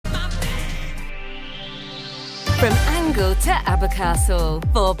Dingle to Abercastle.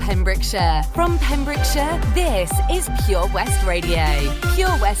 For Pembrokeshire. From Pembrokeshire, this is Pure West Radio.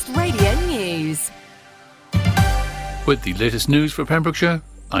 Pure West Radio News. With the latest news for Pembrokeshire,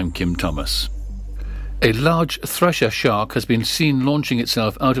 I'm Kim Thomas. A large thresher shark has been seen launching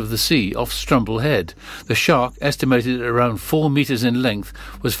itself out of the sea off Strumble Head. The shark, estimated at around 4 metres in length,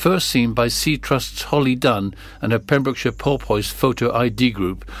 was first seen by Sea Trust's Holly Dunn and her Pembrokeshire Porpoise Photo ID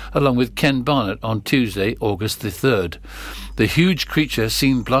group, along with Ken Barnett on Tuesday, August the 3rd. The huge creature,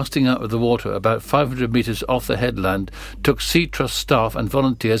 seen blasting out of the water about 500 metres off the headland, took Sea Trust staff and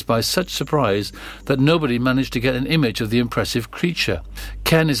volunteers by such surprise that nobody managed to get an image of the impressive creature.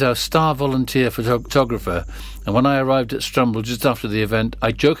 Ken is our star volunteer photographer, and when I arrived at Strumble just after the event,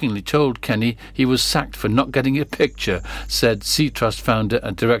 I jokingly told Kenny he was sacked for not getting a picture, said Sea Trust founder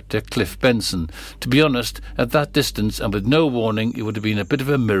and director Cliff Benson. To be honest, at that distance and with no warning, it would have been a bit of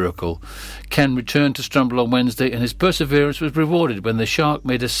a miracle. Ken returned to Strumble on Wednesday, and his perseverance was rewarded when the shark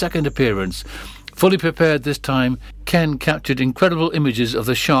made a second appearance. Fully prepared this time, Ken captured incredible images of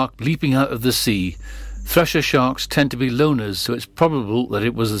the shark leaping out of the sea. Thresher sharks tend to be loners, so it's probable that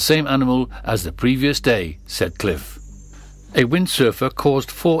it was the same animal as the previous day, said Cliff. A windsurfer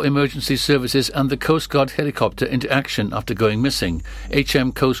caused 4 emergency services and the Coast Guard helicopter into action after going missing.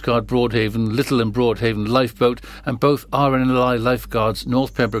 HM Coast Guard Broadhaven, Little and Broadhaven Lifeboat and both RNLI lifeguards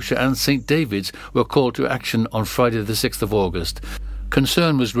North Pembrokeshire and St David's were called to action on Friday the 6th of August.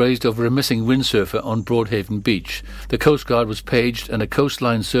 Concern was raised over a missing windsurfer on Broadhaven Beach. The Coast Guard was paged and a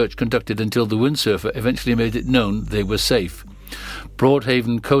coastline search conducted until the windsurfer eventually made it known they were safe.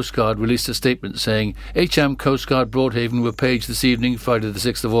 Broadhaven Coast Guard released a statement saying HM Coast Guard Broadhaven were paged this evening, Friday the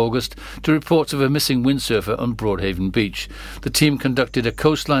 6th of August, to reports of a missing windsurfer on Broadhaven Beach. The team conducted a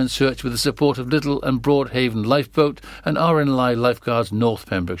coastline search with the support of Little and Broadhaven Lifeboat and RNLI Lifeguards North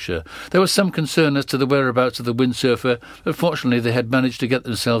Pembrokeshire. There was some concern as to the whereabouts of the windsurfer, but fortunately they had managed to get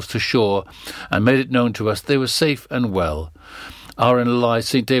themselves to shore and made it known to us they were safe and well. RNLI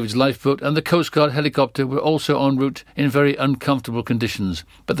St David's Lifeboat and the Coast Guard helicopter were also en route in very uncomfortable conditions,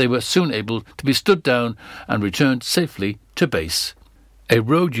 but they were soon able to be stood down and returned safely to base. A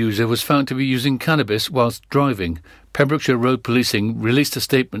road user was found to be using cannabis whilst driving. Pembrokeshire Road Policing released a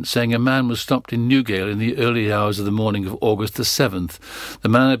statement saying a man was stopped in Newgale in the early hours of the morning of August the 7th. The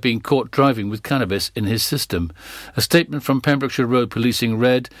man had been caught driving with cannabis in his system. A statement from Pembrokeshire Road Policing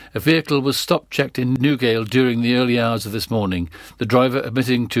read, a vehicle was stop-checked in Newgale during the early hours of this morning, the driver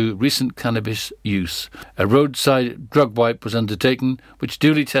admitting to recent cannabis use. A roadside drug wipe was undertaken, which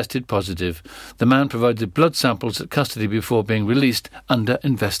duly tested positive. The man provided blood samples at custody before being released under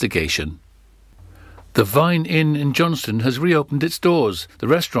investigation. The Vine Inn in Johnston has reopened its doors. The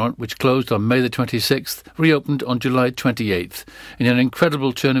restaurant, which closed on May the 26th, reopened on July 28th. In an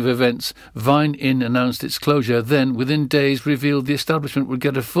incredible turn of events, Vine Inn announced its closure, then within days revealed the establishment would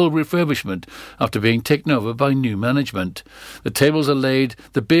get a full refurbishment after being taken over by new management. The tables are laid,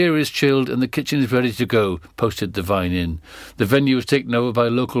 the beer is chilled and the kitchen is ready to go, posted the Vine Inn. The venue was taken over by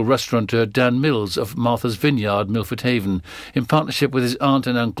local restaurateur Dan Mills of Martha's Vineyard, Milford Haven, in partnership with his aunt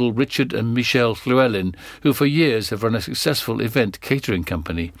and uncle Richard and Michelle Llewellyn, who for years have run a successful event catering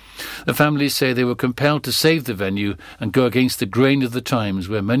company. The families say they were compelled to save the venue and go against the grain of the times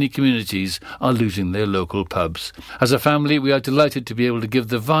where many communities are losing their local pubs. As a family, we are delighted to be able to give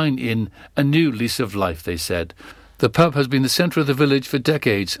the Vine Inn a new lease of life, they said. The pub has been the centre of the village for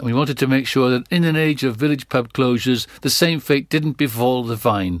decades, and we wanted to make sure that in an age of village pub closures, the same fate didn't befall the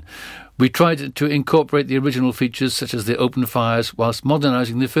Vine. We tried to incorporate the original features such as the open fires whilst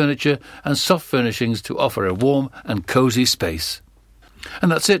modernising the furniture and soft furnishings to offer a warm and cosy space.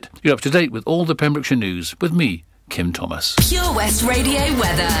 And that's it. You're up to date with all the Pembrokeshire news with me, Kim Thomas. Pure West Radio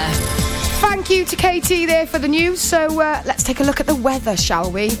weather. Thank you to Katie there for the news. So let's take a look at the weather,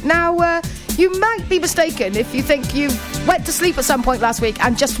 shall we? Now, you might be mistaken if you think you went to sleep at some point last week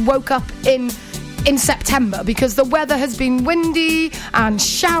and just woke up in September, because the weather has been windy and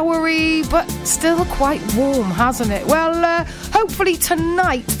showery, but still quite warm, hasn't it? Well, hopefully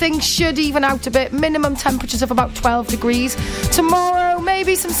tonight things should even out a bit. Minimum temperatures of about 12 degrees. Tomorrow,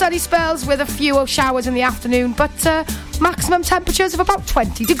 maybe some sunny spells with a few showers in the afternoon, but maximum temperatures of about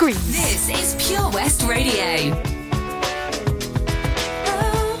 20 degrees. This is Pure West Radio.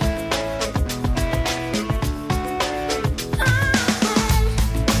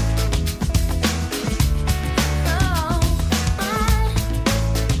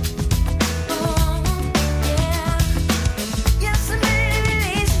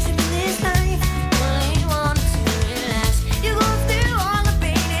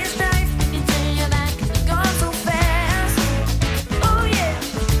 Fast. Oh yeah.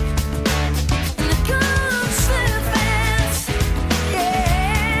 And the good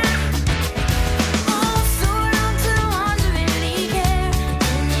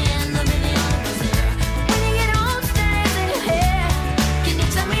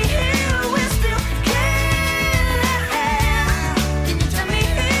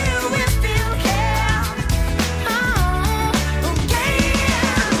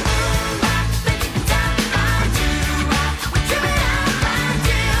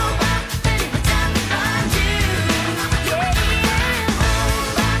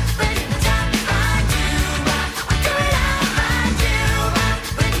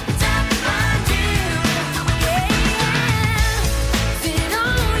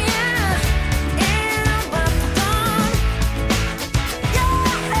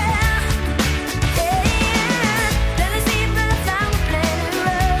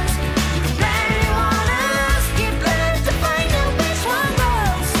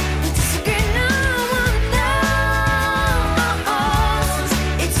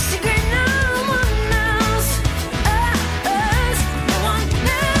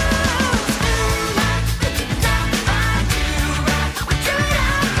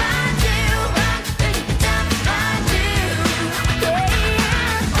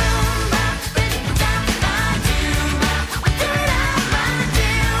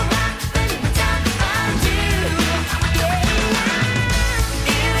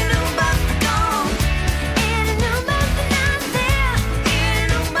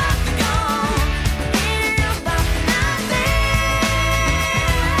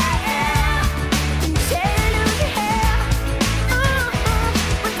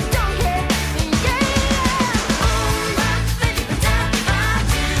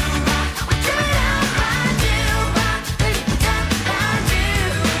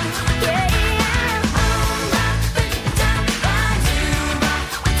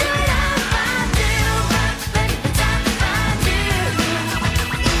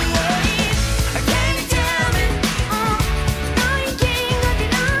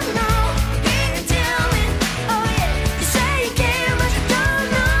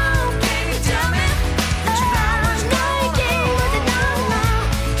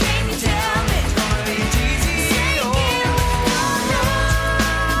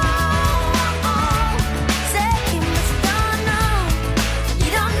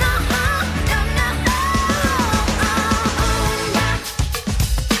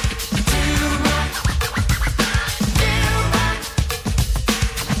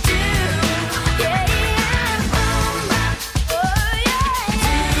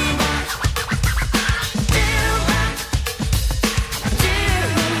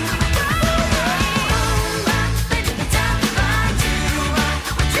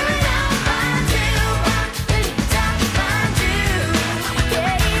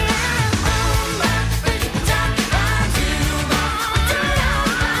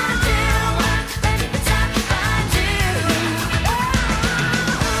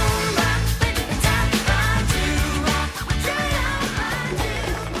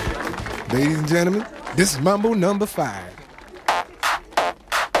Ladies and gentlemen, this is Mambo number 5.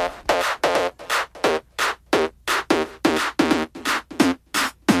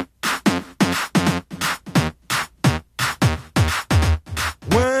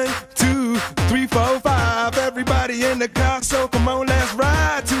 In the car, so come on, let's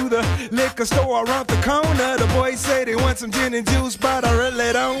ride to the liquor store around the corner. The boys say they want some gin and juice, but I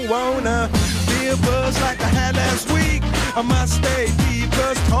really don't wanna be a buzz like I had last week. I must stay deep,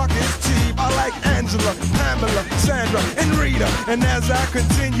 cause talk is cheap. I like Angela, Pamela, Sandra, and Rita. And as I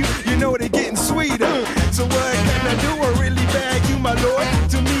continue, you know they're getting sweeter. So what can I do? I really bag you, my lord.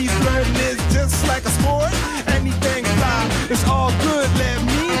 To me, flirting is just like a sport. Anything fly, it's all good. Let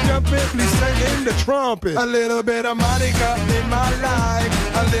me jump in, please sing in the trumpet. A little bit of Monica in my life,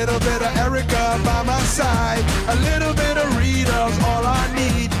 a little bit of Erica by my side, a little bit of Rita's all I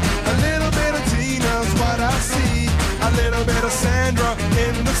need, a little bit of Tina's what I see, a little bit of Sandra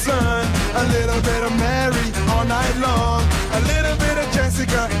in the sun, a little bit of Mary all night long, a little bit of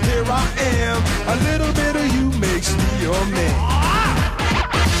Jessica, here I am, a little bit of you makes me your man.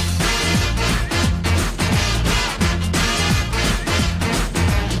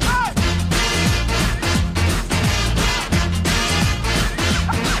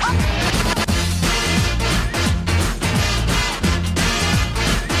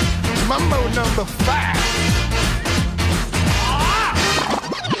 Mambo number 5.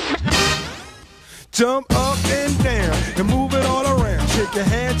 Jump up and down and move it all around. Shake your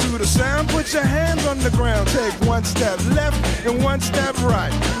hand to the sound, put your hands on the ground. Take one step left and one step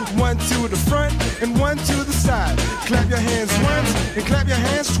right. One to the front and one to the side. Clap your hands once and clap your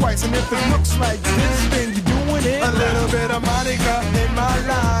hands twice. And if it looks like this, then you're doing it. A little bit of Monica in my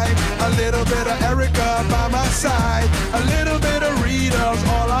life, a little bit of Erica by my side, a little bit of Rita's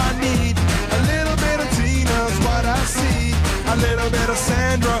all I need, a little bit of Tina's what I see, a little bit of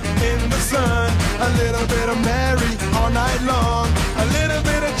Sandra in the sun, a little bit of Mary all night long, a little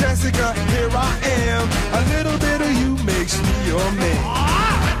bit of Jessica, here I am, a little bit of you makes me your man.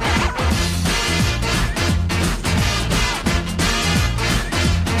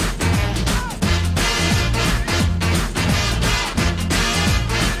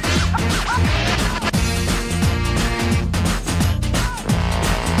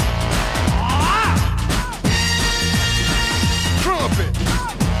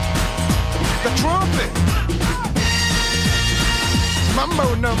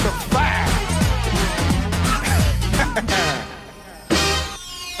 Mambo number 5.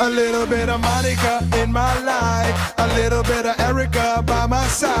 A little bit of Monica in my life, a little bit of Erica by my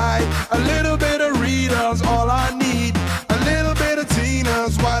side, a little bit of Rita's all I need, a little bit of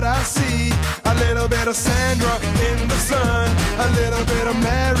Tina's what I see, a little bit of Sandra in the sun, a little bit of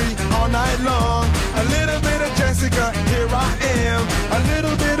Mary all night long, a little bit of Jessica, here I am, a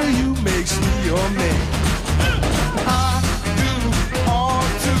little bit of you makes me your man. I do all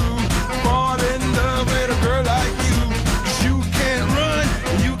to fall in love with a girl like you, 'cause you can't run,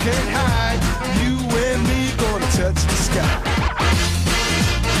 you can't hide, you and me gonna touch the sky.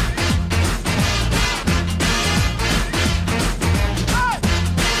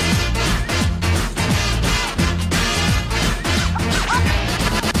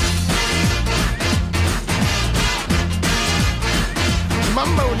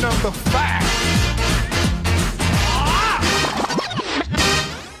 Mambo number 5.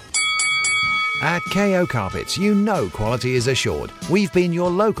 At KO Carpets, you know quality is assured. We've been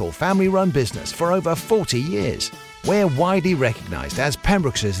your local family-run business for over 40 years. We're widely recognised as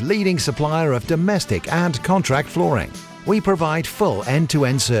Pembrokeshire's leading supplier of domestic and contract flooring. We provide full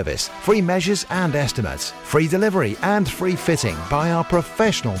end-to-end service, free measures and estimates, free delivery and free fitting by our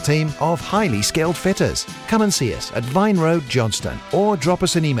professional team of highly skilled fitters. Come and see us at Vine Road, Johnston, or drop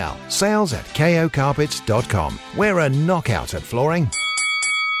us an email, sales@kocarpets.com. We're a knockout at flooring.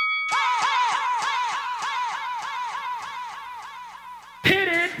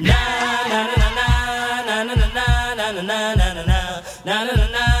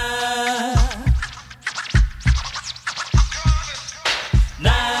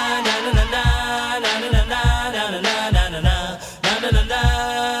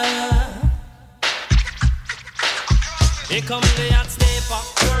 Here comes the hot stepper.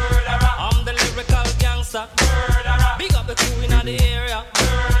 I'm the lyrical gangster. Big up the crew in the area.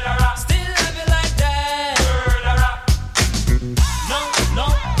 Still heavy like that. No,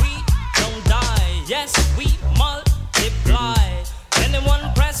 we don't die. Yes, we multiply.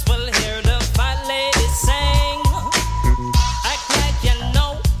 Anyone present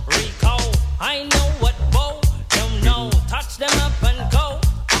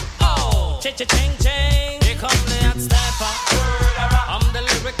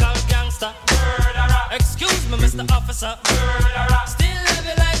gangster. Excuse me, Mr. Officer. Still love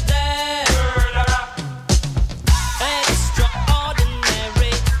you like that.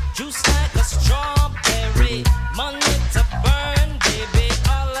 Extraordinary, juice like a strawberry. Money to burn, baby,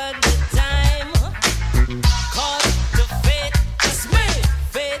 all of the time. Caught to fate, it's me.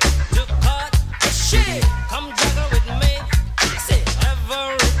 Fate to cut the shit. Come juggle with me, say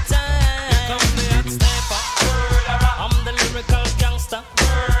every time. Come me and step up. I'm the lyrical gangster.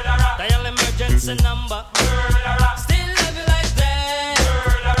 Dial emergency number. Still love you like that.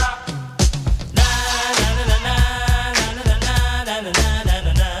 Na na na na na na na na na na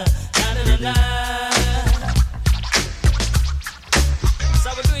na na na na. So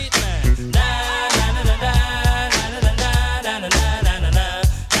we do it, man. Na na na na na na na na na na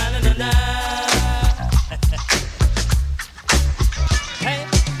na na na. Hey,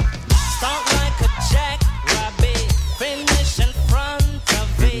 start like a jackrabbit, finish in front of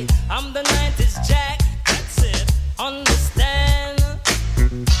it. I'm the 90s Jack, that's it. Understand?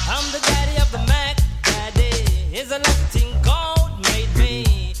 I'm the daddy of the Mac Daddy. Is a lifting gold made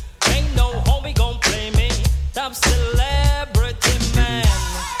me. Ain't no homie gon' play me. Top celebrity man.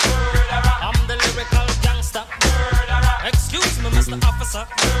 I'm the lyrical gangster. Excuse me, Mr. Officer.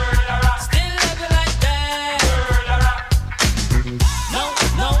 Still love you like that. No,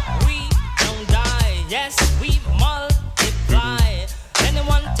 no, we don't die. Yes, we multiply.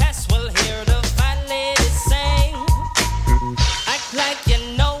 Anyone test will hear the fat lady sing. Act like you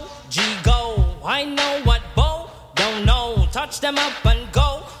know, G-Go. I know what Bo don't know. Touch them up and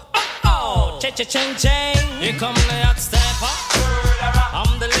go. Oh, cha-cha-ching-ching. Here come the hot stepper.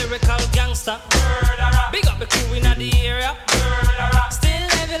 I'm the lyrical gangster. Big up the crew in the area. Still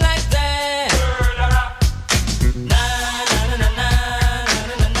love you like that. Na na na na na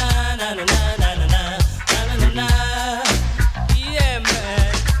na na na na na na na na. Yeah,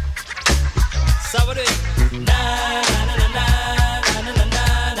 man. So we do it. Na na na na na na na na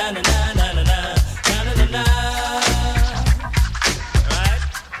na na na na. Right?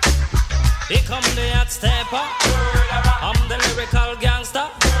 Here come the hot stepper. I'm the lyrical gangster.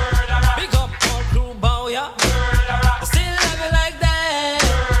 Big up all crew bow ya. Still love you like that.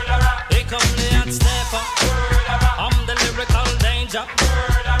 Here come the hot stepper. I'm the lyrical danger.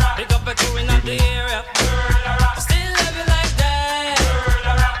 Big up the crew in the area. Still love you like that.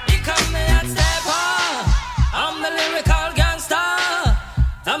 Here come the hot stepper. I'm the lyrical gangster.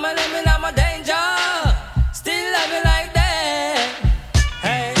 I'm a limit, I'm a danger. Still love you like that.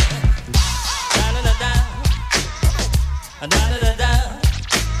 Hey, da da da da, da da da da,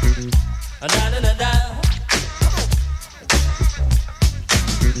 da da da da.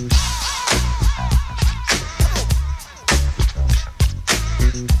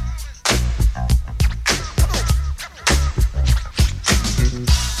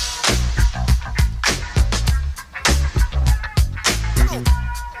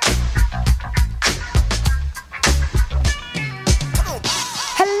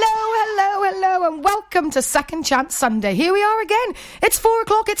 And welcome to Second Chance Sunday. Here we are again. It's 4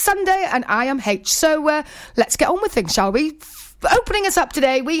 o'clock, it's Sunday, and I am H. So let's get on with things, shall we? Opening us up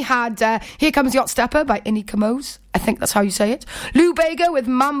today, we had Here Comes Yacht Stepper by Inni Kamoze. I think that's how you say it. Lou Bega with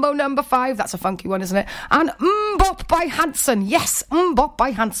Mambo No. 5. That's a funky one, isn't it? And Mbop by Hanson. Yes, Mbop by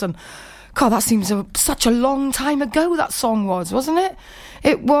Hanson. God, that seems such a long time ago that song was, wasn't it?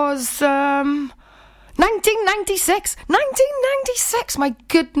 It was 1996. 1996, my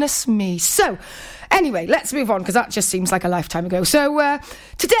goodness me. So, anyway, let's move on, because that just seems like a lifetime ago. So,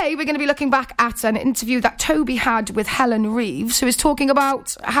 today we're going to be looking back at an interview that Toby had with Helen Reeves, who is talking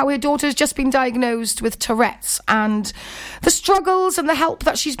about how her daughter's just been diagnosed with Tourette's and the struggles and the help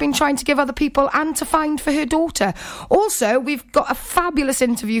that she's been trying to give other people and to find for her daughter. Also, we've got a fabulous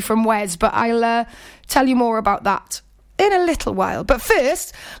interview from Wes, but I'll tell you more about that in a little while. But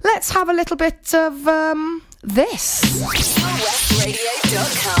first, let's have a little bit of this.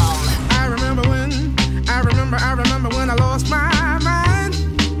 PureWestRadio.com. I remember when I lost my mind.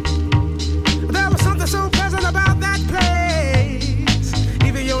 There was something so pleasant about that place.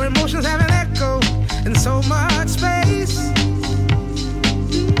 Even your emotions have an echo in so much space.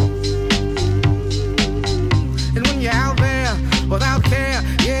 And when you're out there without care,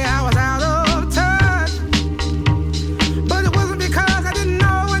 yeah, I was out of touch. But it wasn't because I didn't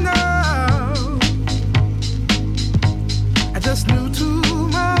know enough. I just knew too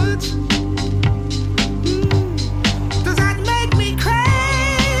much. Does that make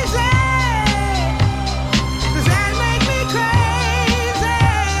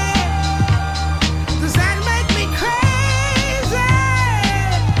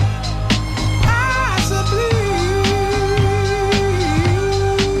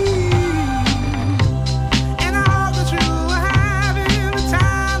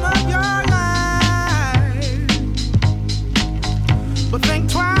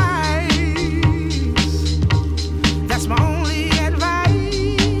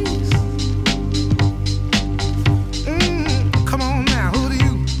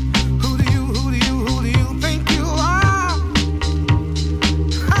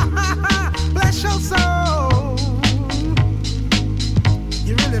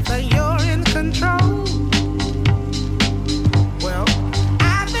really think you're in control. Well,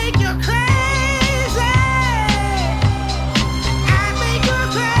 I think you're crazy. I think you're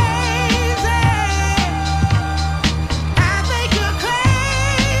crazy. I think you're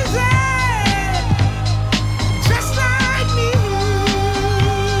crazy. Just like me.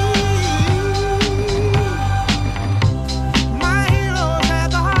 My heroes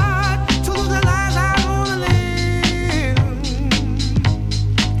had the heart to lose their lives out on the limb.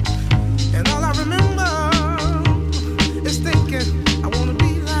 And all I remember is thinking, I wanna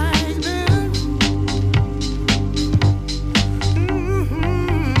be like them.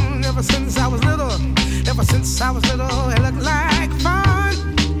 Ever since I was little, it looked like fun.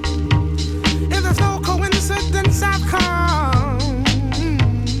 If there's no coincidence, I've come.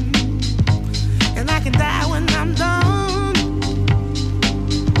 And I can die when I'm done.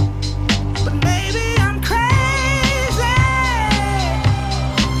 But maybe I'm crazy.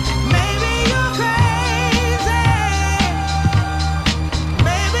 Maybe you're crazy.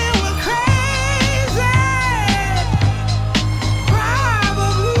 Maybe we're crazy.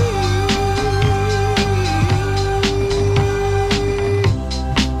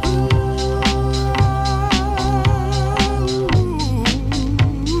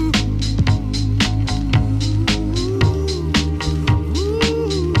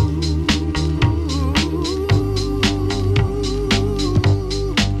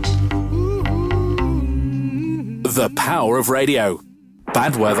 The power of radio.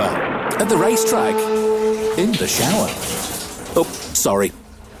 Bad weather. At the racetrack. In the shower. Oh, sorry.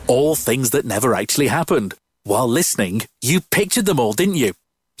 All things that never actually happened. While listening, you pictured them all, didn't you?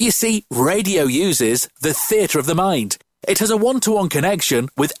 You see, radio uses the theatre of the mind. It has a one-to-one connection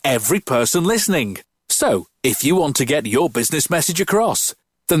with every person listening. So, if you want to get your business message across,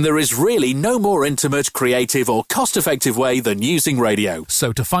 then there is really no more intimate, creative or cost-effective way than using radio.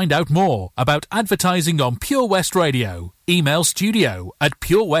 So to find out more about advertising on Pure West Radio, email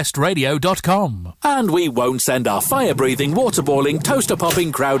studio@purewestradio.com. And we won't send our fire-breathing, water-boiling,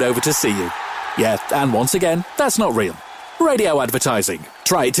 toaster-popping crowd over to see you. Yeah, and once again, that's not real. Radio advertising.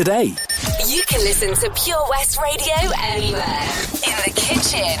 Try it today. You can listen to Pure West Radio anywhere. In the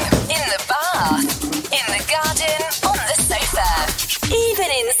kitchen, in the bath, in the garden, on the sofa, even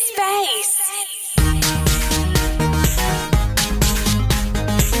in space.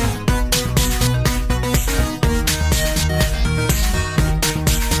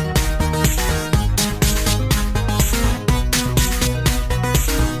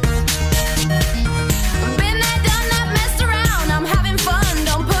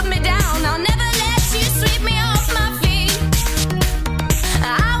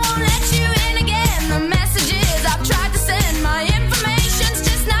 Messages I've tried to send, my information's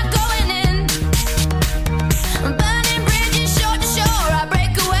just not going in.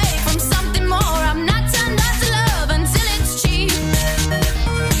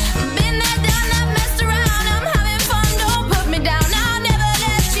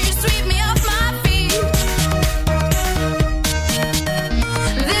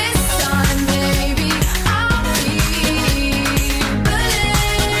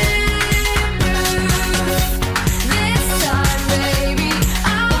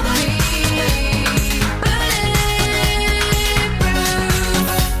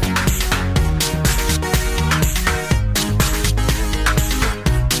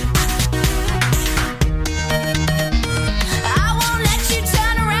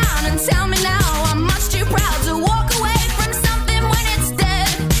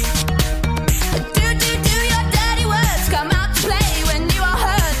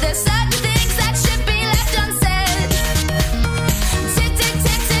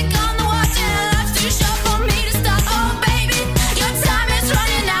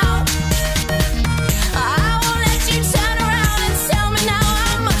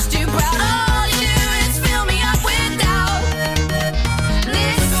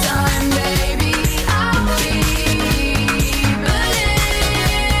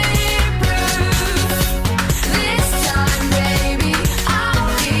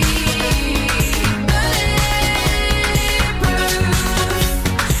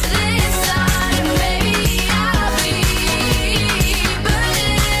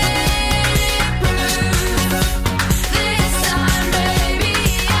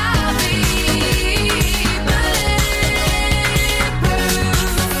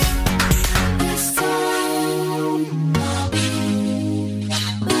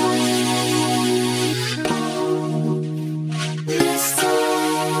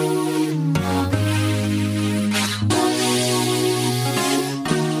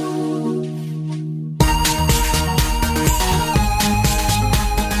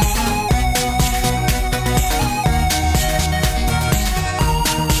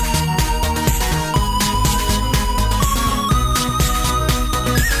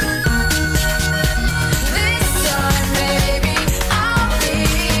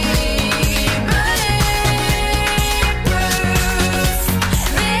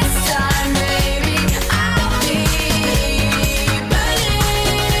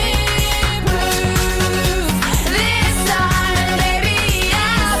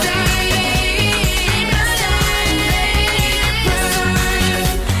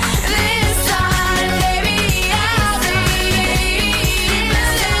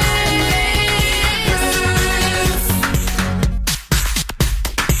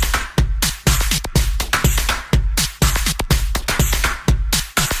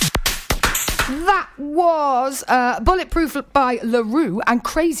 was Bulletproof by LaRue and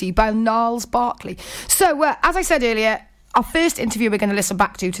Crazy by Gnarls Barkley. So, as I said earlier, our first interview we're going to listen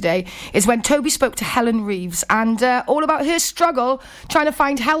back to today is when Toby spoke to Helen Reeves, and all about her struggle trying to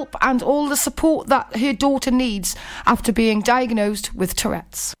find help and all the support that her daughter needs after being diagnosed with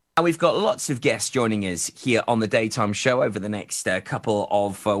Tourette's. And we've got lots of guests joining us here on the Daytime Show over the next couple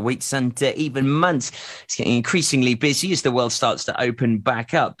of weeks and even months. It's getting increasingly busy as the world starts to open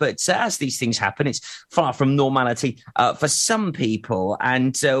back up. But as these things happen, it's far from normality for some people.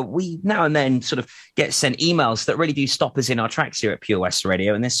 And we now and then sort of get sent emails that really do stop us in our tracks here at Pure West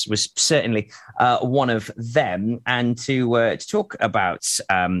Radio. And this was certainly one of them. And to talk about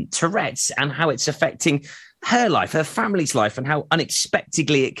Tourette's and how it's affecting her life, her family's life, and how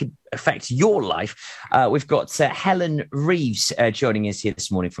unexpectedly it could affect your life. We've got Helen Reeves joining us here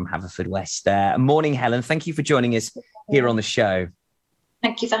this morning from Haverfordwest. Morning, Helen. Thank you for joining us here on the show.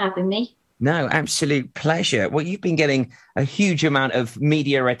 Thank you for having me. No, absolute pleasure. Well, you've been getting a huge amount of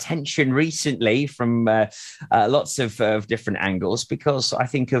media attention recently from lots of different angles, because I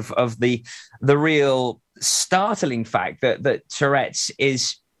think of the real startling fact that Tourette's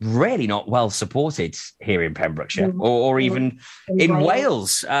is really not well supported here in Pembrokeshire or even in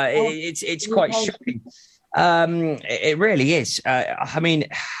Wales. It's quite shocking. It really is. I mean,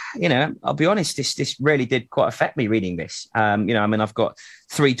 I'll be honest, this really did quite affect me reading this. I've got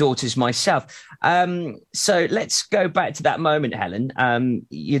 3 daughters myself. So let's go back to that moment, Helen.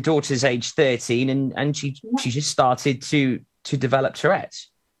 Your daughter's age 13 and she just started to develop Tourette's.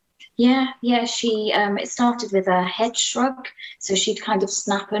 Yeah. She it started with a head shrug, so she'd kind of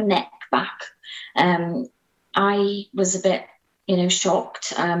snap her neck back. I was a bit,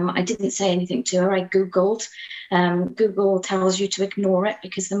 shocked. I didn't say anything to her. I Googled. Google tells you to ignore it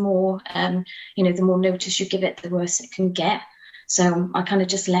because the more, the more notice you give it, the worse it can get. So I kind of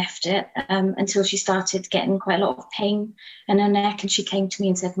just left it until she started getting quite a lot of pain in her neck, and she came to me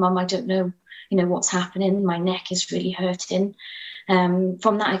and said, "Mum, I don't know, what's happening. My neck is really hurting."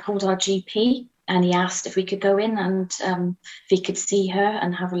 From that, I called our GP and he asked if we could go in and if he could see her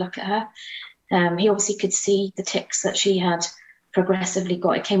and have a look at her. He obviously could see the tics that she had progressively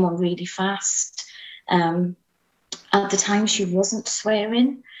got. It came on really fast. At the time, she wasn't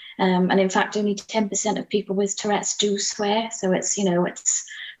swearing. And in fact, only 10% of people with Tourette's do swear. So it's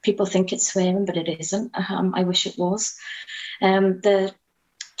people think it's swearing, but it isn't. I wish it was. The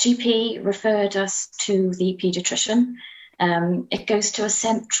GP referred us to the paediatrician. It goes to a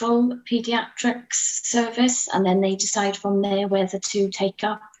central paediatrics service, and then they decide from there whether to take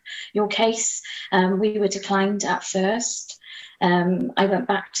up your case. We were declined at first. I went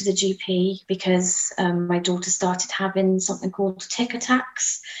back to the GP because my daughter started having something called tic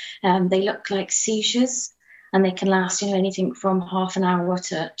attacks. They look like seizures, and they can last, anything from half an hour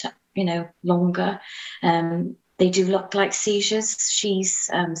to longer. They do look like seizures. She's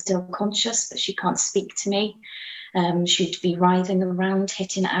still conscious, but she can't speak to me. She'd be writhing around,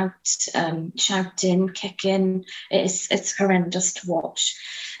 hitting out, shouting, kicking. It's horrendous to watch.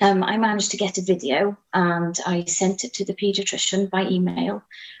 I managed to get a video and I sent it to the paediatrician by email.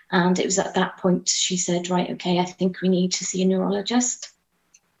 And it was at that point she said, right, okay, I think we need to see a neurologist.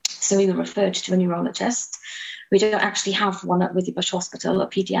 So we were referred to a neurologist. We don't actually have one at Withybush Hospital, a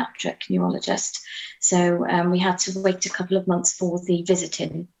paediatric neurologist. So we had to wait a couple of months for the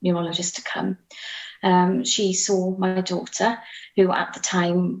visiting neurologist to come. She saw my daughter, who at the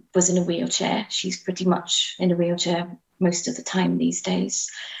time was in a wheelchair. She's pretty much in a wheelchair most of the time these days.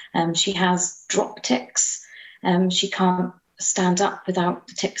 She has drop tics. She can't stand up without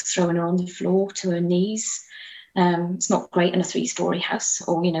the tics throwing her on the floor to her knees. It's not great in a 3-story house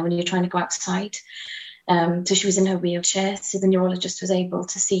or, when you're trying to go outside. So she was in her wheelchair. So the neurologist was able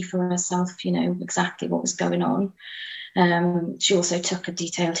to see for herself, exactly what was going on. She also took a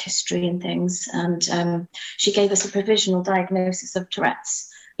detailed history and things, and she gave us a provisional diagnosis of Tourette's,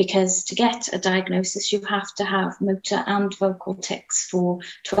 because to get a diagnosis you have to have motor and vocal tics for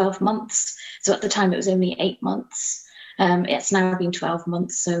 12 months. So at the time it was only 8 months. It's now been 12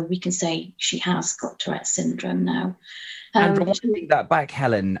 months, so we can say she has got Tourette's syndrome now. And reminding that back,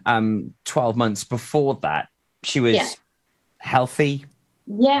 Helen, 12 months before that, she was healthy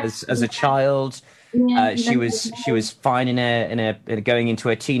as a child. She was fine in a going into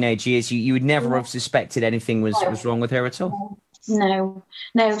her teenage years. You would never have suspected anything was wrong with her at all. No,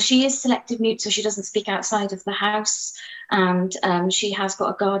 she is selective mute, so she doesn't speak outside of the house, and she has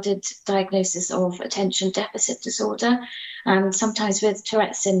got a guarded diagnosis of attention deficit disorder. And sometimes with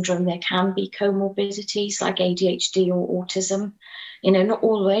Tourette's syndrome, there can be comorbidities like ADHD or autism. Not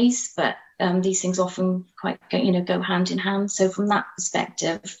always, but these things often quite go hand in hand. So from that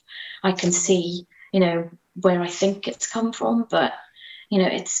perspective, I can see where I think it's come from, but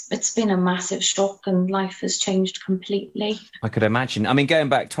it's been a massive shock, and life has changed completely. I could imagine. I mean, going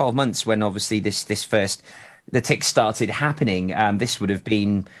back 12 months when obviously the tics started happening, this would have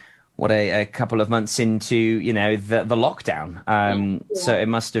been a couple of months into the lockdown. So it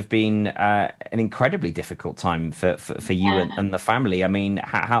must have been an incredibly difficult time for you and the family. I mean,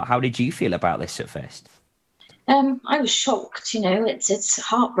 how did you feel about this at first? I was shocked. It's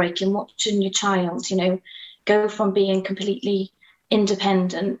heartbreaking watching your child go from being completely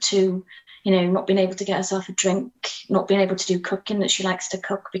independent to not being able to get herself a drink, not being able to do cooking that she likes to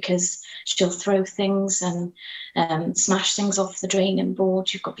cook because she'll throw things and smash things off the draining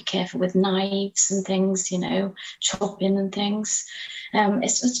board. You've got to be careful with knives and things, chopping and things.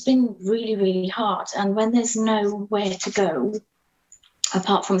 It's been really, really hard. And when there's nowhere to go,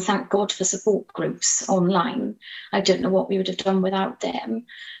 apart from thank God for support groups online, I don't know what we would have done without them.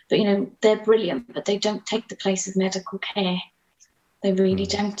 But, they're brilliant, but they don't take the place of medical care. They really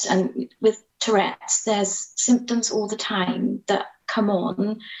don't. And with Tourette's, there's symptoms all the time that come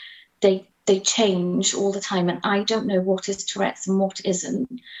on. They change all the time. And I don't know what is Tourette's and what isn't.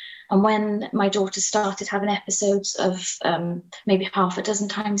 And when my daughter started having episodes of maybe half a dozen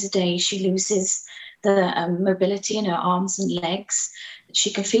times a day, she loses the mobility in her arms and legs.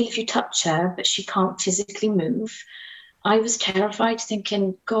 She can feel if you touch her, but she can't physically move. I was terrified,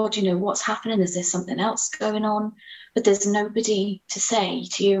 thinking, God, what's happening? Is there something else going on? But there's nobody to say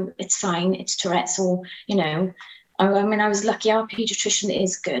to you, it's fine, it's Tourette's, or, I was lucky. Our paediatrician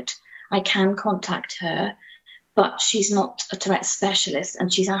is good. I can contact her, but she's not a Tourette's specialist,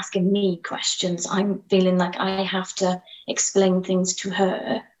 and she's asking me questions. I'm feeling like I have to explain things to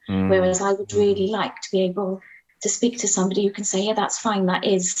her, whereas I would really like to be able to speak to somebody who can say, yeah, that's fine, that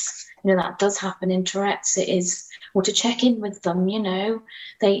is, that does happen in Tourette's, it is, or to check in with them,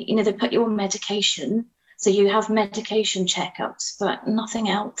 they put you on medication. So you have medication checkups, but nothing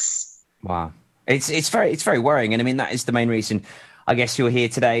else. Wow. It's very worrying. And I mean, that is the main reason, I guess, you're here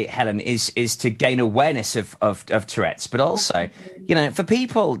today, Helen, is to gain awareness of Tourette's, but also, for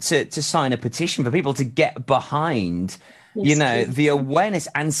people to sign a petition, for people to get behind, the awareness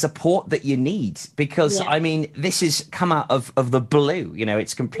and support that you need. Because, I mean, this has come out of the blue.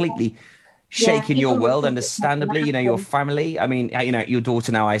 It's completely shaking your world, understandably, your family. I mean, your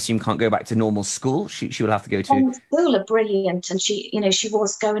daughter now, I assume, can't go back to normal school. She will have to go to... School are brilliant, and she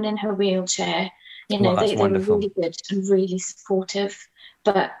was going in her wheelchair. They were really good and really supportive.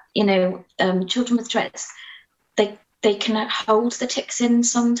 But, children with Tourette's, they can hold the tics in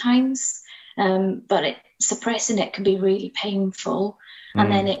sometimes, but suppressing it can be really painful. And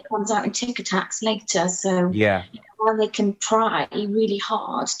then it comes out in tic attacks later. So while they can try really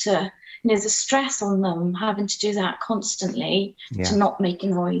hard to... the stress on them having to do that constantly to not make a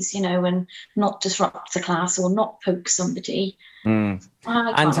noise, and not disrupt the class or not poke somebody. And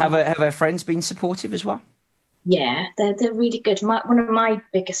have her friends been supportive as well? Yeah, they're really good. One of my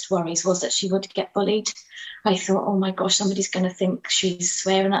biggest worries was that she would get bullied. I thought, oh my gosh, somebody's going to think she's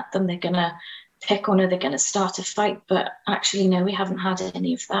swearing at them. They're going to pick on her, they're going to start a fight, but actually no, we haven't had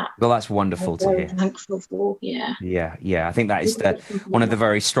any of that. Well, that's wonderful to hear. Thankful for, yeah. I think that is one of the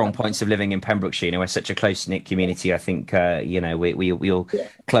very strong points of living in Pembrokeshire. We're such a close-knit community. I think we all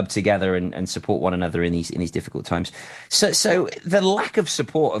club together and support one another in these difficult times. So the lack of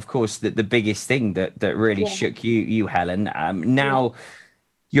support, of course, the biggest thing that really shook you, Helen. Now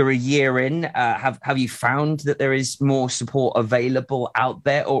you're a year in. Have you found that there is more support available out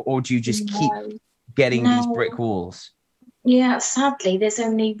there, or do you just keep getting these brick walls? Yeah, sadly, there's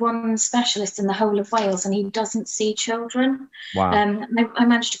only one specialist in the whole of Wales, and he doesn't see children. Wow. I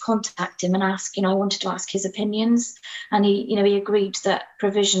managed to contact him and ask, I wanted to ask his opinions, and he agreed that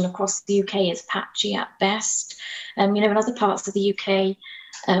provision across the UK is patchy at best. In other parts of the UK,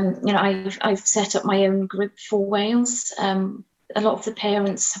 I've set up my own group for Wales. A lot of the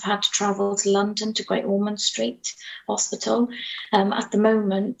parents have had to travel to London to Great Ormond Street Hospital. At the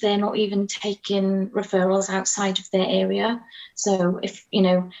moment, they're not even taking referrals outside of their area. So if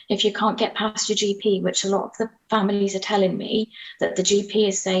you can't get past your GP, which a lot of the families are telling me, that the GP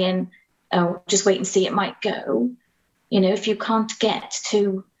is saying, oh, just wait and see, it might go. If you can't get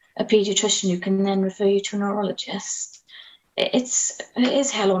to a paediatrician who can then refer you to a neurologist, it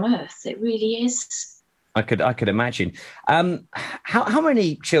is hell on earth. It really is. I could imagine. How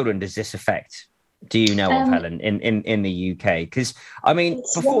many children does this affect? Do you know of, Helen, in the UK? Because I mean,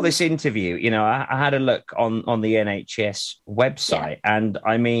 before this interview, I had a look on the NHS website, and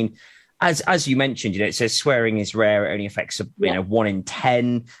I mean, as you mentioned, it says swearing is rare. It only affects 1 in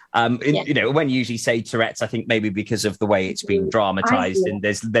 10. When you usually say Tourette's, I think maybe because of the way it's been dramatized, and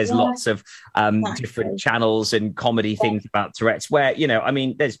there's lots of different channels and comedy things about Tourette's. Where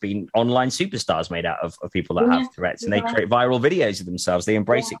there's been online superstars made out of people that have Tourette's, and they create viral videos of themselves. They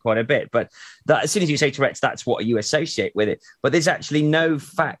embrace it quite a bit. But as soon as you say Tourette's, that's what you associate with it. But there's actually no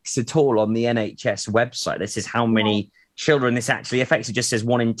facts at all on the NHS website. This is how many children this actually affects. It just says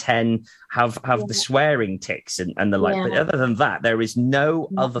 1 in 10 have the swearing tics and the like. But other than that, there is no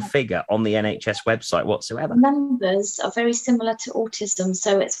other figure on the NHS website whatsoever. Numbers are very similar to autism,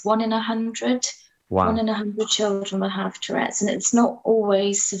 so it's 1 in 100. Wow. 1 in 100 children will have Tourette's, and it's not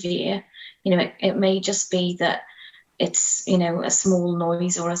always severe. It may just be that it's a small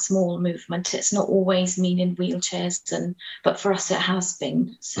noise or a small movement. It's not always meaning wheelchairs, but for us it has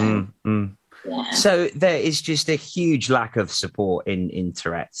been. So. Yeah. So there is just a huge lack of support in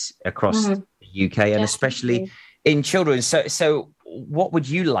Tourette's across the UK, and especially in children. So what would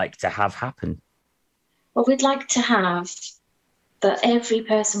you like to have happen? Well, we'd like to have that every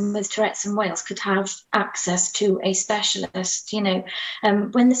person with Tourette's in Wales could have access to a specialist.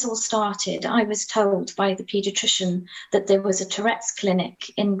 When this all started, I was told by the paediatrician that there was a Tourette's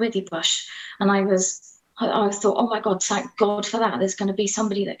clinic in Withybush, and I thought, oh my God, thank God for that. There's going to be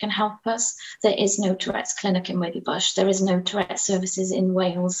somebody that can help us. There is no Tourette's clinic in Withybush. There is no Tourette's services in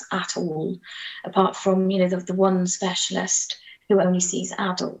Wales at all, apart from, the one specialist who only sees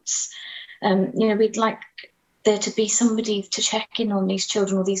adults. We'd like there to be somebody to check in on these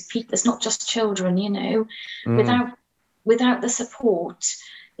children or these people. It's not just children, without the support.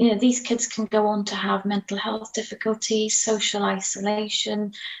 These kids can go on to have mental health difficulties, social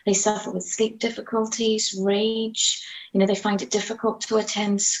isolation. They suffer with sleep difficulties, rage. They find it difficult to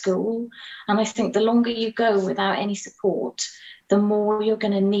attend school. And I think the longer you go without any support, the more you're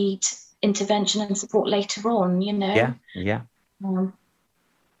going to need intervention and support later on, Yeah.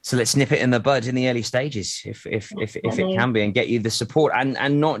 So let's nip it in the bud in the early stages, if it can be, and get you the support,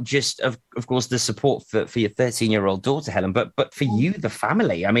 and not just of course the support for your 13-year-old daughter, Helen, but for you, the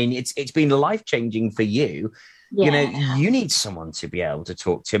family. I mean, it's been life-changing for you. Yeah. You need someone to be able to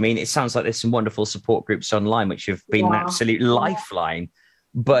talk to. I mean, it sounds like there's some wonderful support groups online which have been an absolute lifeline.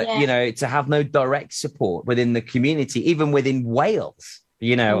 But to have no direct support within the community, even within Wales,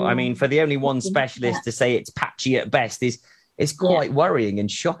 I mean, for the only one specialist to say it's patchy at best is quite worrying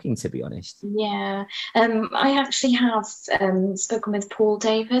and shocking, to be honest. Yeah. I actually have spoken with Paul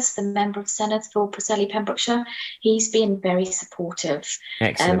Davis, the Member of Senedd for Preseli, Pembrokeshire. He's been very supportive.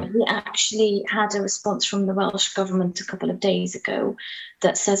 Excellent. He actually had a response from the Welsh Government a couple of days ago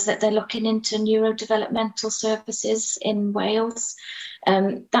that says that they're looking into neurodevelopmental services in Wales.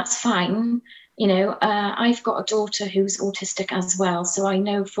 That's fine. I've got a daughter who's autistic as well, so I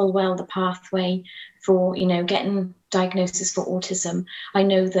know full well the pathway for, getting diagnosis for autism. I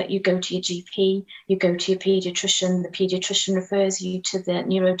know that you go to your GP, you go to your paediatrician, the paediatrician refers you to the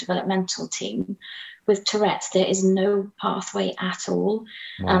neurodevelopmental team. With Tourette's, there is no pathway at all.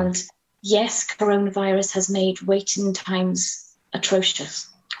 Wow. And yes, coronavirus has made waiting times atrocious,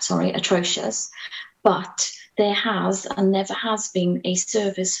 but there has and never has been a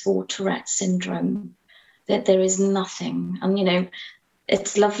service for Tourette's syndrome. That there is nothing. And,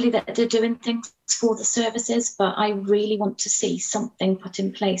 it's lovely that they're doing things for the services, but I really want to see something put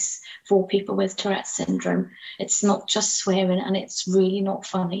in place for people with Tourette's syndrome. It's not just swearing, and it's really not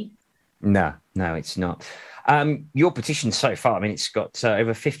funny. No, it's not. Your petition so far, I mean, it's got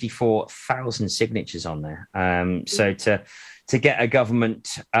over 54,000 signatures on there. So to get a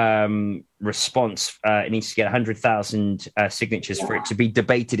government response, it needs to get 100,000 signatures for it to be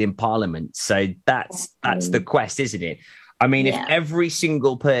debated in Parliament. So that's the quest, isn't it? I mean, if every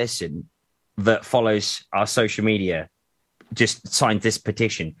single person that follows our social media just signed this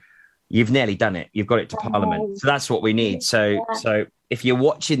petition, you've nearly done it. You've got it to Parliament. So that's what we need. So if you're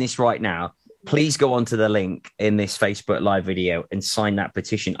watching this right now, please go onto the link in this Facebook Live video and sign that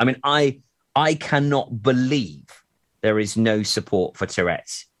petition. I mean, I cannot believe there is no support for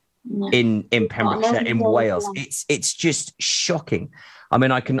Tourette's in Pembrokeshire, in Wales. It's just shocking. I mean,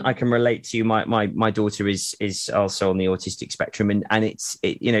 I can relate to you. My daughter is also on the autistic spectrum, and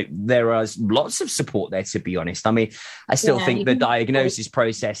there are lots of support there, to be honest. I mean, I still think the diagnosis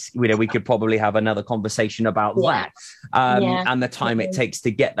process, we could probably have another conversation about that and the time it takes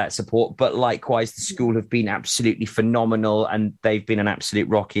to get that support. But likewise, the school have been absolutely phenomenal, and they've been an absolute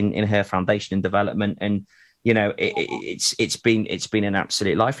rock in her foundation and development. And it's been an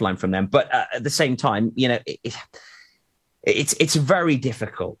absolute lifeline from them. But at the same time, it's very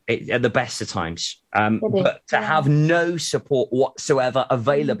difficult at the best of times. But to have no support whatsoever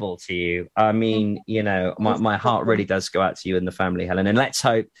available to you, I mean, you know, my heart really does go out to you and the family, Helen. And let's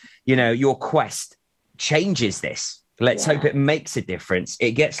hope, you know, your quest changes this. Let's hope it makes a difference.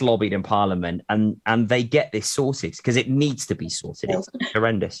 It gets lobbied in Parliament and they get this sorted, because it needs to be sorted. It's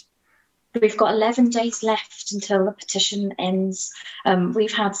horrendous. We've got 11 days left until the petition ends.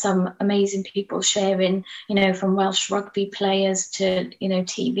 We've had some amazing people sharing, you know, from Welsh rugby players to, you know,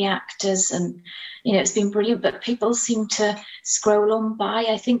 TV actors, and, you know, it's been brilliant. But people seem to scroll on by.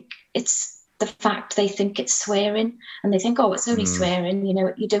 I think it's the fact they think it's swearing, and they think, oh, it's only swearing, you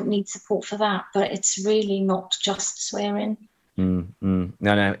know, you don't need support for that. But it's really not just swearing.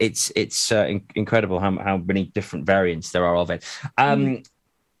 No, it's incredible how many different variants there are of it.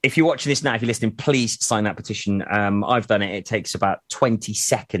 If you're watching this now, if you're listening, please sign that petition. I've done it. It takes about 20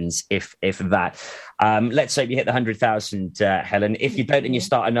 seconds, if that. Let's hope you hit the 100,000, Helen. If you don't and you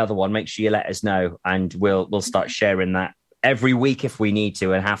start another one, make sure you let us know, and we'll start sharing that every week if we need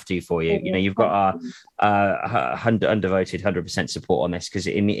to and have to for you. You know, you've got our undevoted 100% support on this, because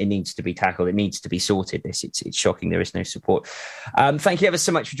it needs to be tackled. It needs to be sorted. It's shocking there is no support. Thank you ever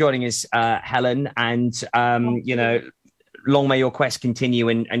so much for joining us, Helen. And, you know, long may your quest continue,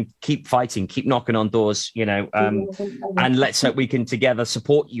 and keep fighting, keep knocking on doors, you know, and let's hope we can together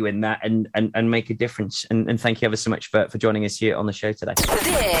support you in that and make a difference. And thank you ever so much for joining us here on the show today.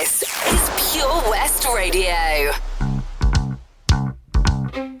 This is Pure West Radio.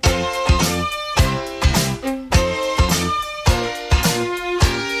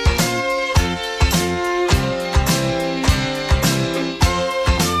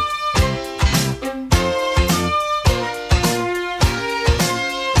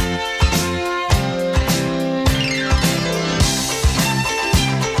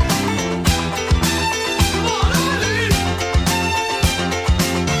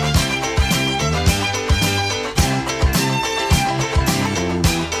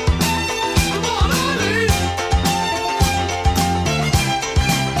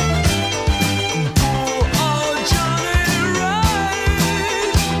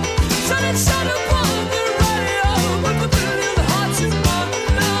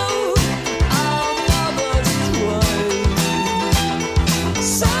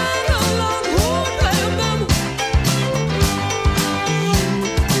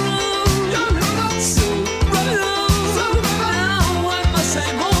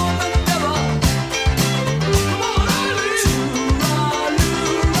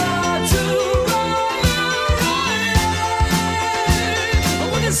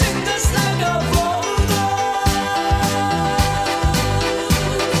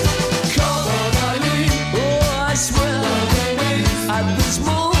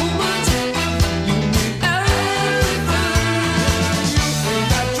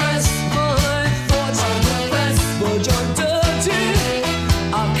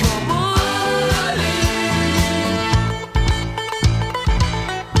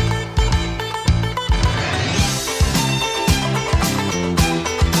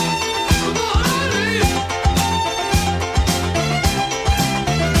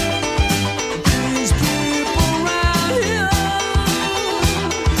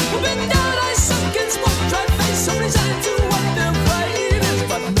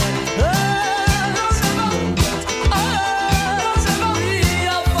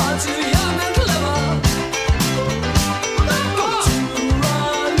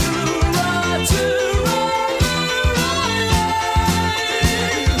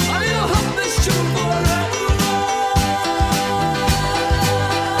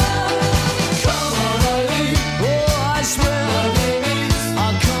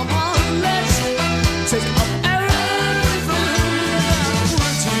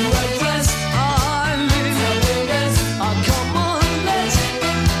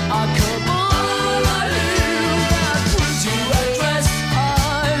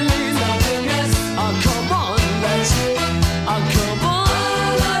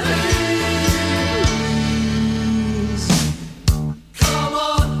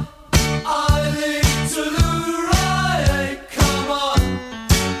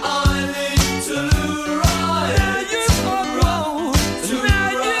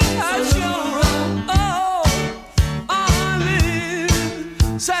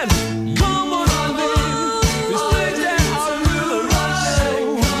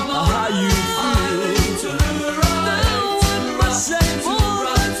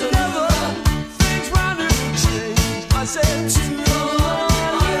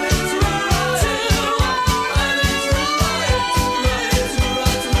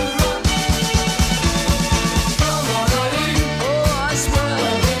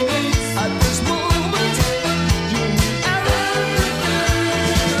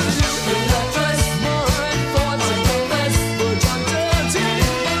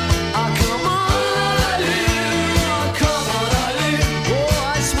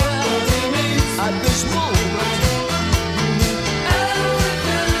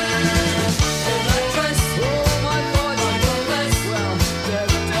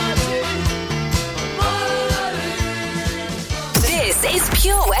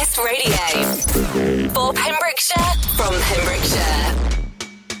 Pure West Radio. For Pembrokeshire, from Pembrokeshire.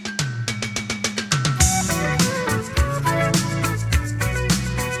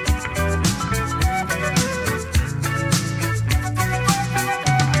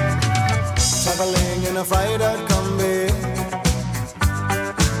 Traveling in a fried-out Kombi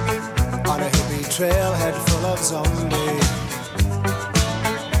on a hippie trailhead full of zombies.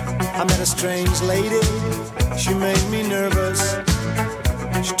 I met a strange lady, she made me nervous.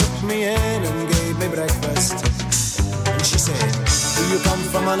 She took me in and gave me breakfast. And she said, do you come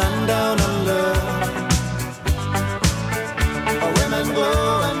from a land down under, where women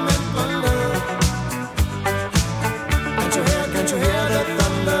glow and men wonder? Can't you hear the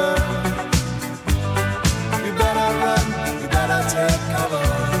thunder? You better run, you better take cover.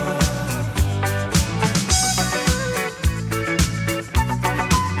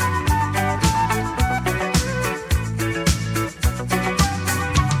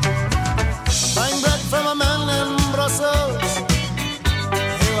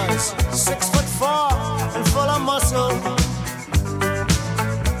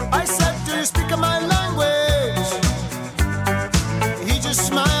 I said, do you speak my language? He just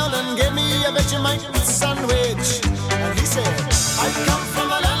smiled and gave me a Vegemite sandwich. And he said, I come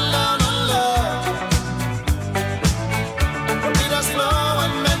from a land down under, where beat us flow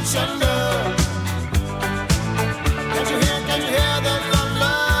and men chunder. Can you hear the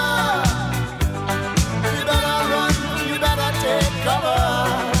thunder? You better run, you better take cover.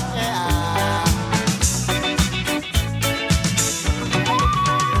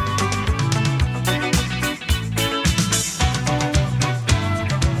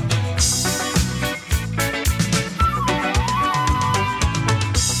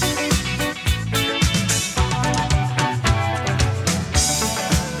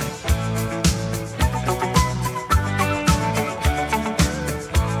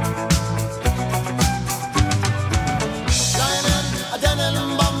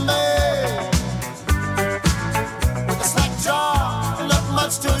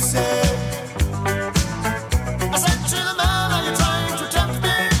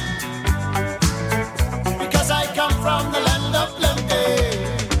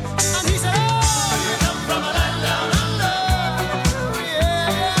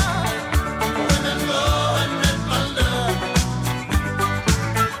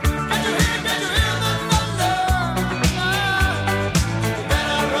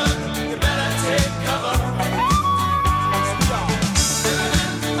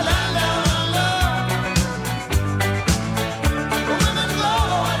 La la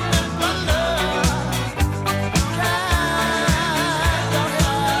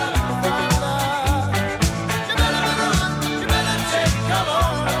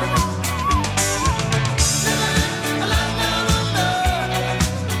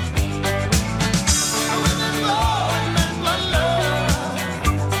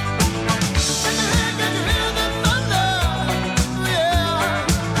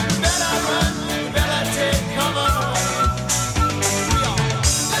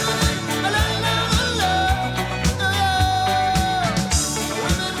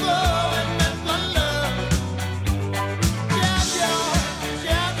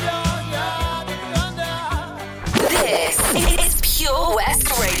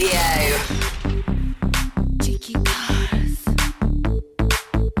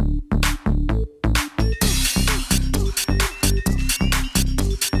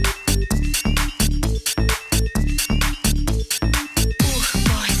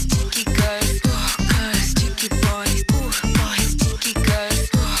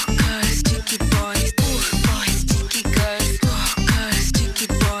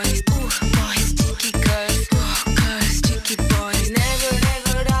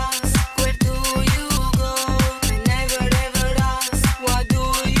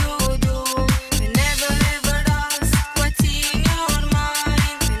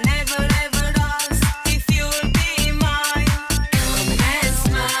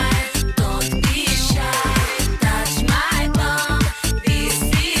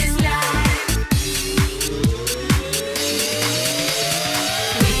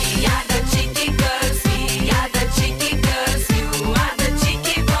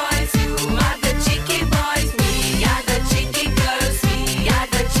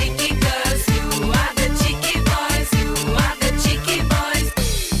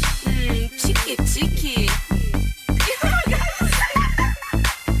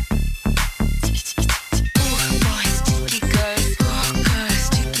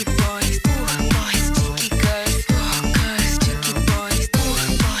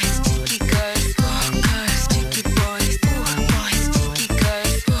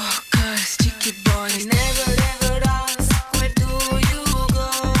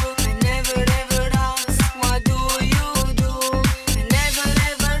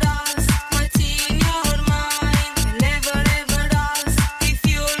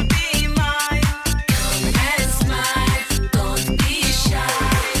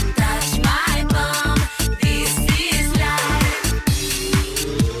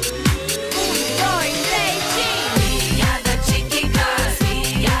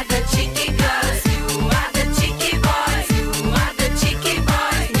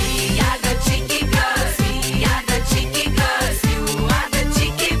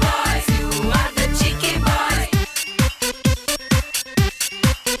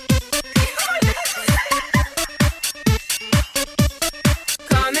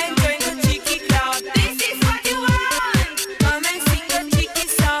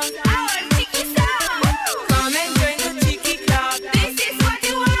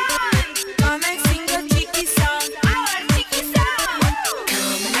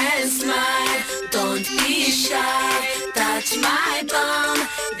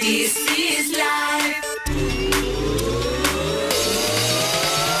This is life.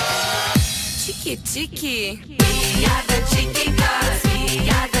 Cheeky, cheeky. We are the cheeky girls. We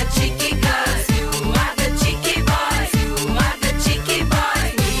are the cheeky girls. You are the cheeky boys. You are the cheeky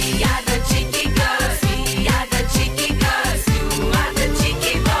boys. We are the cheeky girls. We are the cheeky girls. You are the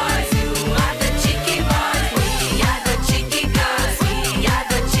cheeky boys. You are the cheeky boys. We are the cheeky girls. We are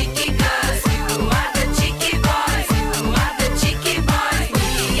the cheeky girls. You are the cheeky boys. You are the cheeky boys.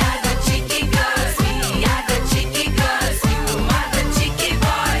 We are the cheeky girls. We are the cheeky girls. You are the cheeky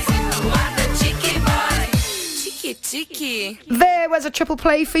boys. You are the cheeky boys. Cheeky, cheeky. There was a triple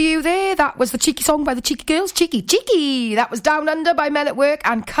play for you there. That was the cheeky song by the Cheeky Girls. Cheeky, cheeky. That was Down Under by Men at Work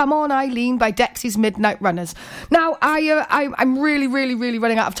and Come On Eileen by Dexy's Midnight Runners. Now, I'm really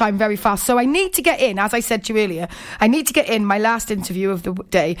running out of time very fast, so I need to get in, as I said to you earlier, I need to get in my last interview of the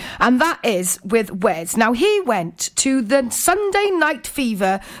day, and that is with Wes. Now, he went to the Sunday Night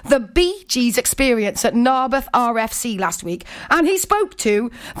Fever, the Bee Gees experience at Narberth RFC last week, and he spoke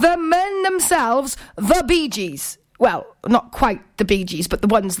to the men themselves, the Bee Gees. Well, not quite the Bee Gees, but the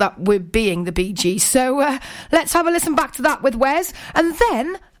ones that were being the Bee Gees. So let's have a listen back to that with Wes. And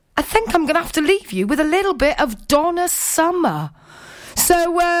then I think I'm going to have to leave you with a little bit of Donna Summer.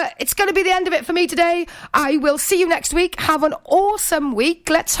 So it's going to be the end of it for me today. I will see you next week. Have an awesome week.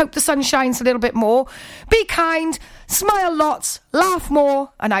 Let's hope the sun shines a little bit more. Be kind, smile lots, laugh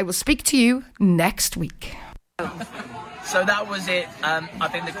more, and I will speak to you next week. So that was it. I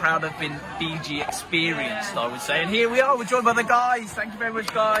think the crowd have been BG experienced, I would say. And here we are, we're joined by the guys. Thank you very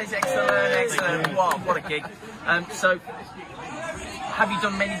much, guys. Excellent. Wow, what a gig. So, have you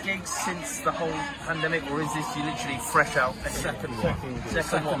done many gigs since the whole pandemic, or is this you literally fresh out a second one?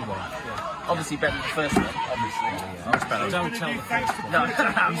 Second one. Yeah. Obviously better than the first one, obviously. Much better. Don't tell the first one. No,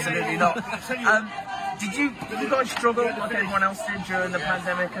 absolutely not. Did you guys struggle like everyone else did during the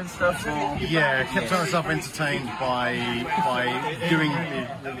pandemic and stuff? Or? Yeah, kept ourselves entertained by doing.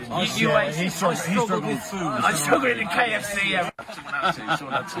 He struggled with food. I struggled in KFC.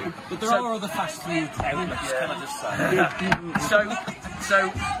 Someone had to. But there are other fast food outlets. Can I just say?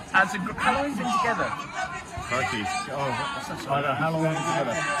 So as a group, how long have you been together? Crikey. I don't know how long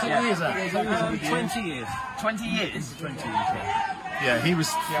have we been together? 20 years. 20 years? 20 years, yeah, he was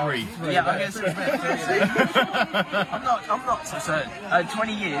 3. Yeah, I guess I'm not so certain.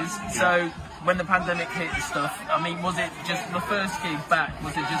 20 years, so when the pandemic hit and stuff, I mean, was it just the first gig back,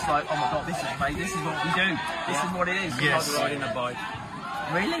 was it just like, oh my god, this is what we do, this is what it is? Yes. Like riding a bike.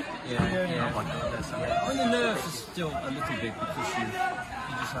 Really? Yeah. Oh my god, I mean, the nerves are still a little bit because you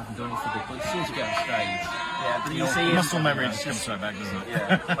just haven't done it for a bit, but as soon as you get on stage, then you see muscle memory just comes straight back, doesn't it?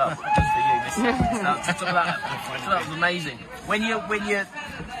 Yeah, well, just for you, that was amazing. When you're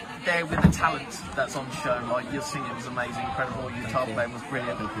there with the talent that's on show, like your singing was amazing, incredible, your guitar playing was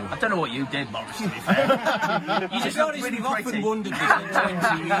brilliant. I don't know what you did, Morris, to be fair. You just got really often wondered this in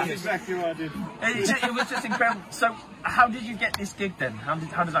 20 years. Exactly what I did. It was just incredible. So, how did you get this gig then? How did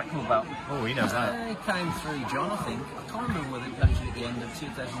that come about? Oh, he knows that. It came through John, I think. I can't remember whether it was actually at the end of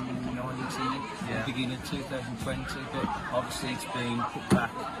 2019 or beginning of 2020, but obviously it's been put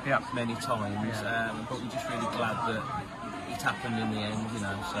back many times. But we're just really glad that it happened in the end, you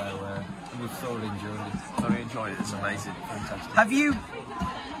know, so we've thoroughly enjoyed it. Thoroughly enjoyed it, it's amazing. Fantastic. Have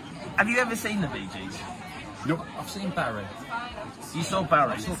you ever seen the Bee Gees? Nope. I've seen Barry. You saw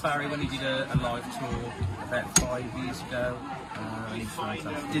Barry? I saw Barry when he did a live tour about 5 years ago. It was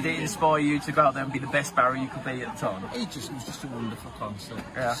fantastic. Did it inspire you to go out there and be the best Barry you could be at the time? It was just a wonderful concert.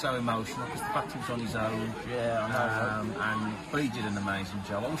 Yeah. So emotional because the fact he was on his own. Yeah, I know. But he did an amazing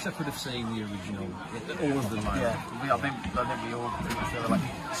job. I wish I could have seen the original. All of them. Yeah, I think we all pretty much feel that way.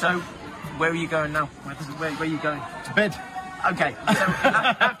 So, where are you going now? Where are you going? To bed. Okay, so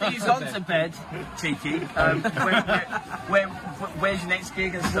after you've gone to bed, Cheeky, where's your next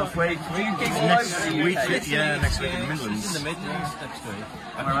gig and stuff? Where do you gig all over the UK? Next week in the Midlands. It's in the Midlands next week.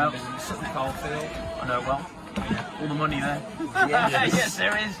 Where else? Sutton Coldfield. I know well. All the money there. Yes,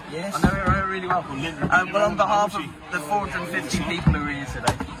 there is. Yes. I know it really well. Well, on behalf of the 450 people who are here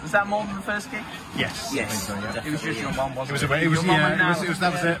today, was that more than the first gig? Yes. It was just your mum, wasn't it? That was it.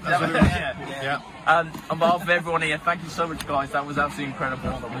 That's what it was. Yeah. On behalf of everyone here, thank you so much, guys. That was absolutely incredible.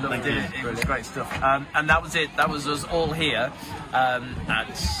 We loved it. It was great stuff. And that was it. That was us all here at,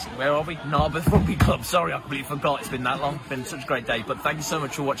 where are we? Narberth Rugby Club. Sorry, I completely forgot. It's been that long. It's been such a great day. But thank you so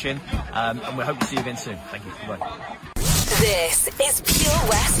much for watching. And we hope to see you again soon. Thank you. Bye. This is Pure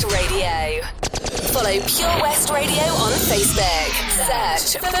West Radio. Follow Pure West Radio on Facebook.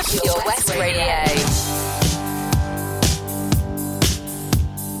 Search for Pure West Radio.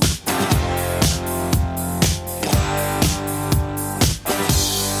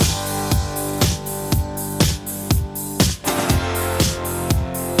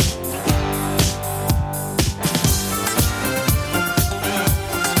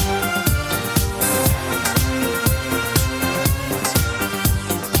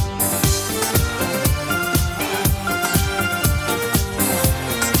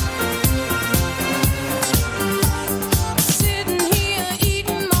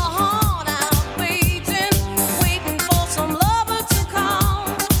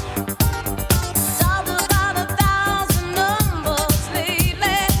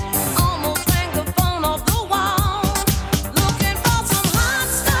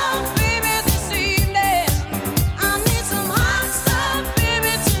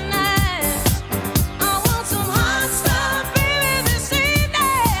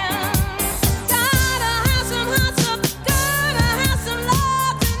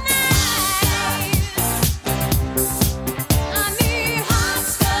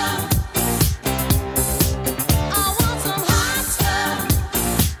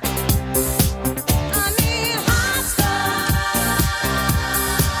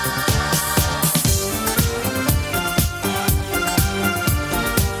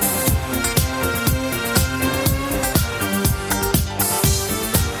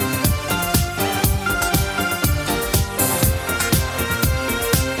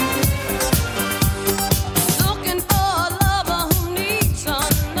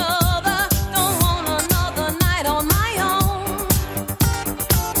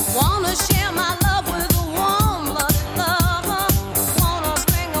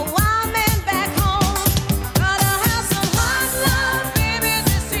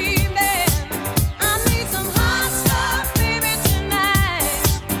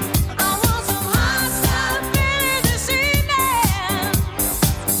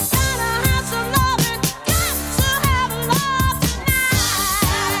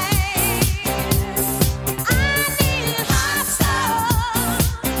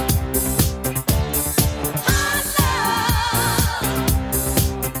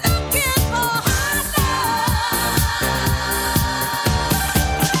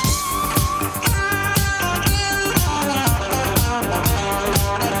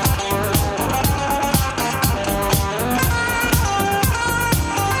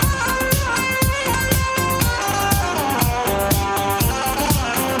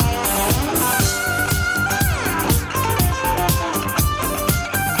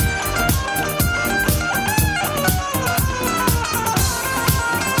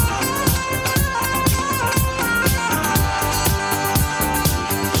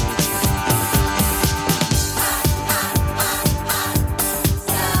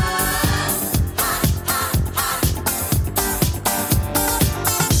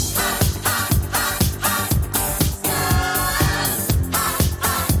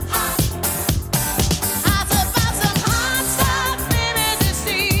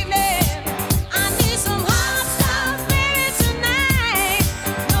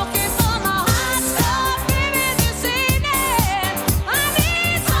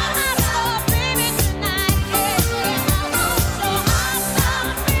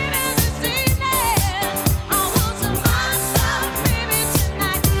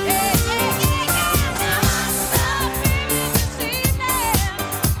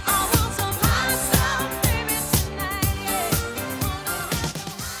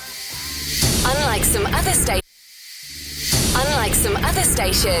 other stations. Unlike some other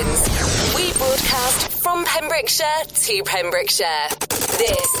stations, we broadcast from Pembrokeshire to Pembrokeshire.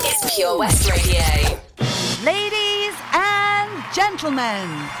 This is Pure West Radio. Ladies and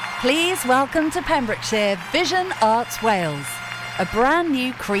gentlemen, please welcome to Pembrokeshire Vision Arts Wales, a brand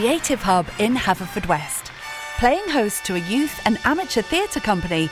new creative hub in Haverfordwest. Playing host to a youth and amateur theatre company